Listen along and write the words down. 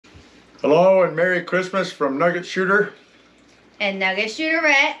Hello and Merry Christmas from Nugget Shooter. And Nugget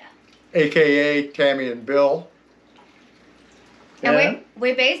Shooterette. AKA Tammy and Bill. And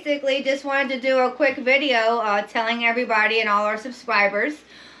we basically just wanted to do a quick video telling everybody and all our subscribers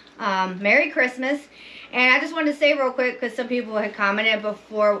Merry Christmas. And I just wanted to say real quick, because some people had commented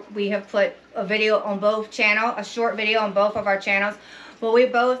before, we have put a video on both channels, a short video on both of our channels. Well, we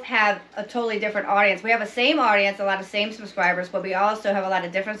both have a totally different audience. We have a same audience, a lot of same subscribers, but we also have a lot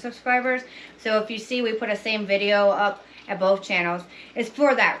of different subscribers. So if you see we put a same video up at both channels, it's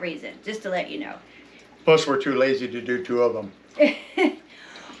for that reason, just to let you know. Plus, we're too lazy to do two of them.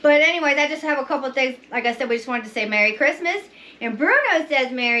 But anyways, I just have a couple things. Like I said, we just wanted to say Merry Christmas. And Bruno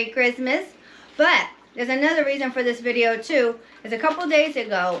says Merry Christmas. But there's another reason for this video too. Is a couple days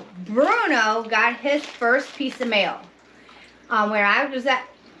ago, Bruno got his first piece of mail. Where I was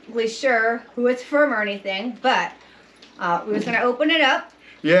exactly sure who it's from or anything, but we was going to open it up.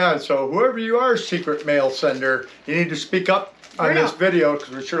 Yeah, so whoever you are, secret mail sender, you need to speak up on this video,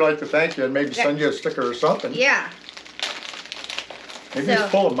 because we'd sure like to thank you and maybe send you a sticker or something. Yeah. Maybe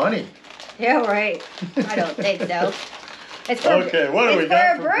it's full of money. Yeah, right. I don't think so. It's for, okay, what do we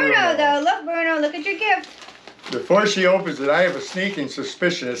got for Bruno, though. Look, Bruno, look at your gift. Before she opens it, I have a sneaking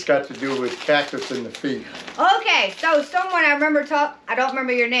suspicion it's got to do with cactus in the feet. Okay, so someone I remember I don't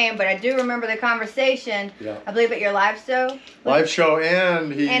remember your name, but I do remember the conversation. Yeah. I believe at your live show. Live show,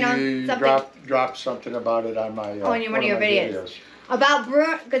 and he on dropped something about it on my on one of your videos. About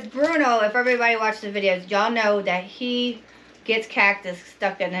Bruno, because Bruno, if everybody watched the videos, y'all know that he gets cactus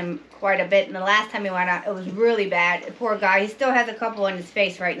stuck in him quite a bit. And the last time he went out, it was really bad. The poor guy, he still has a couple in his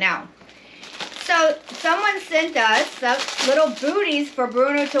face right now. So someone sent us some little booties for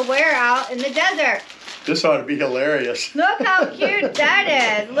Bruno to wear out in the desert. This ought to be hilarious. Look how cute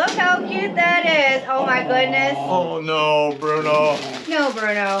that is. Look how cute that is. Oh my goodness. Oh no, Bruno. No,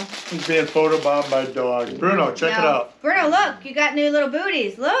 Bruno. He's being photobombed by dogs. Bruno, check it out. Bruno, look. You got new little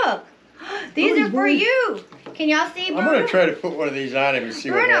booties. Look. These are for you. Can y'all see, Bruno? I'm going to try to put one of these on him and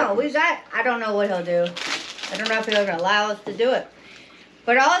see what happens. Bruno, I don't know what he'll do. I don't know if he'll even allow us to do it.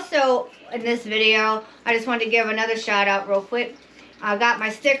 But also, in this video, I just wanted to give another shout out real quick. I got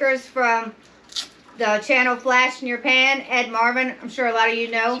my stickers from the channel Flash in Your Pan, Ed Marvin. I'm sure a lot of you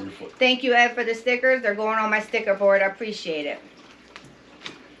know. Thank you, Ed, for the stickers. They're going on my sticker board. I appreciate it.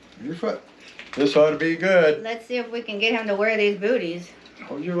 Your foot. This ought to be good. Let's see if we can get him to wear these booties.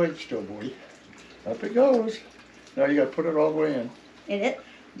 Hold your leg still, boy. Up it goes. Now you got to put it all the way in. In it?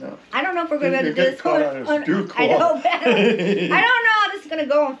 No. I don't know if we're going to be able to do this. I know. I don't know how this is going to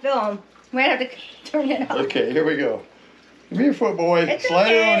go on film. We might have to turn it off. Okay, here we go. Give me your foot, boy. It's Slide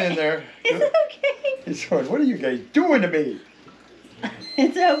okay. it on in there. It's okay. He's going, what are you guys doing to me?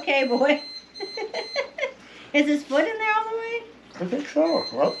 It's okay, boy. Is his foot in there all the way? I think so.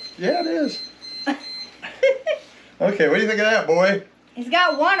 Well, yeah, it is. Okay, what do you think of that, boy? He's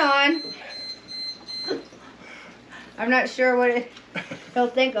got one on. I'm not sure what he'll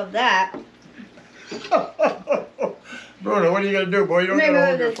think of that. Bruno, what are you going to do, boy? You don't got to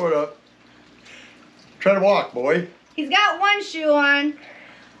hold your foot up. Try to walk, boy. He's got one shoe on.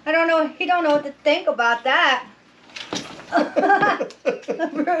 I don't know. He don't know what to think about that.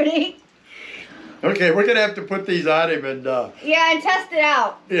 Rudy. Okay, we're going to have to put these on him and... yeah, and test it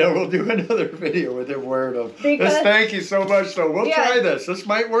out. Yeah, we'll do another video with him wearing them. Because, thank you so much. So we'll try this. This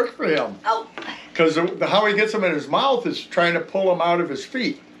might work for him. Oh. Because how he gets them in his mouth is trying to pull them out of his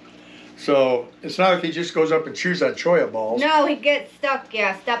feet. So it's not like he just goes up and chews on choya balls. No, he gets stuck,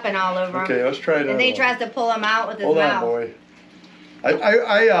 stepping all over him. Okay, let's try that. And then he tries to pull them out with his mouth. Hold on, boy.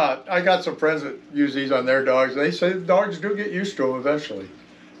 I got some friends that use these on their dogs. They say the dogs do get used to them eventually.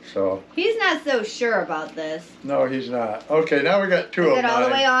 So he's not so sure about this. No, he's not. Okay, now we got two of them. Is it all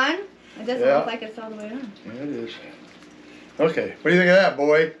the way on? It doesn't look like it's all the way on. Yeah, it is. Okay, what do you think of that,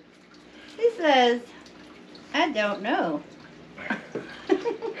 boy? He says, I don't know.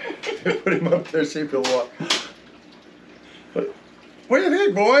 Put him up there, see if he'll walk. What do you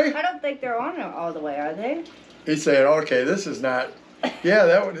think, boy? I don't think they're on all the way, are they? He's saying, okay, this is not. Yeah,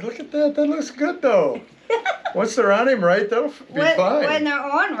 that one. Look at that. That looks good, though. Once they're on him right, they'll be fine. When they're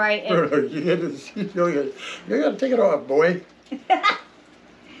on right. You got to take it off, boy.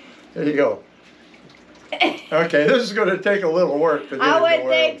 There you go. Okay, this is going to take a little work. I would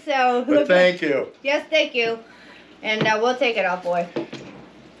think so. But thank you. Yes, thank you. And we'll take it off, boy.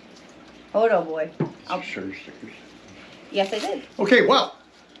 Hold on, boy. I'll show your stickers. Yes, I did. Okay, well,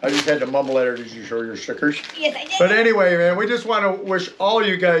 I just had to mumble at her to show your stickers. Yes, I did. But anyway, man, we just want to wish all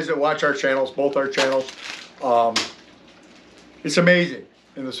you guys that watch our channels, both our channels, it's amazing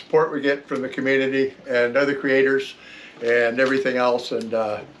in the support we get from the community and other creators. and everything else. And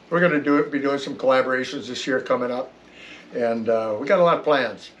we're going to be doing some collaborations this year coming up. And we got a lot of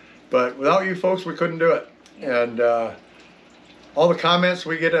plans. But without you folks, we couldn't do it. And all the comments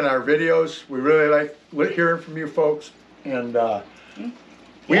we get in our videos, we really like hearing from you folks. And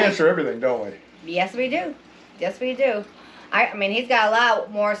we answer everything, don't we? Yes, we do. Yes, we do. I mean, he's got a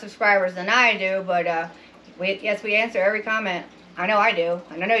lot more subscribers than I do, but yes, we answer every comment. I know I do,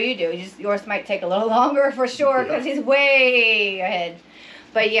 and I know you do. Yours might take a little longer for sure, because he's way ahead.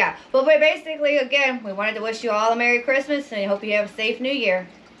 But yeah, but basically, again, we wanted to wish you all a Merry Christmas, and I hope you have a safe New Year.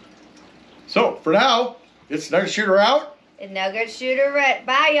 So, for now, it's Nugget Shooter out. And Nugget Shooter Red.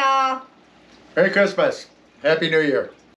 Bye, y'all. Merry Christmas. Happy New Year.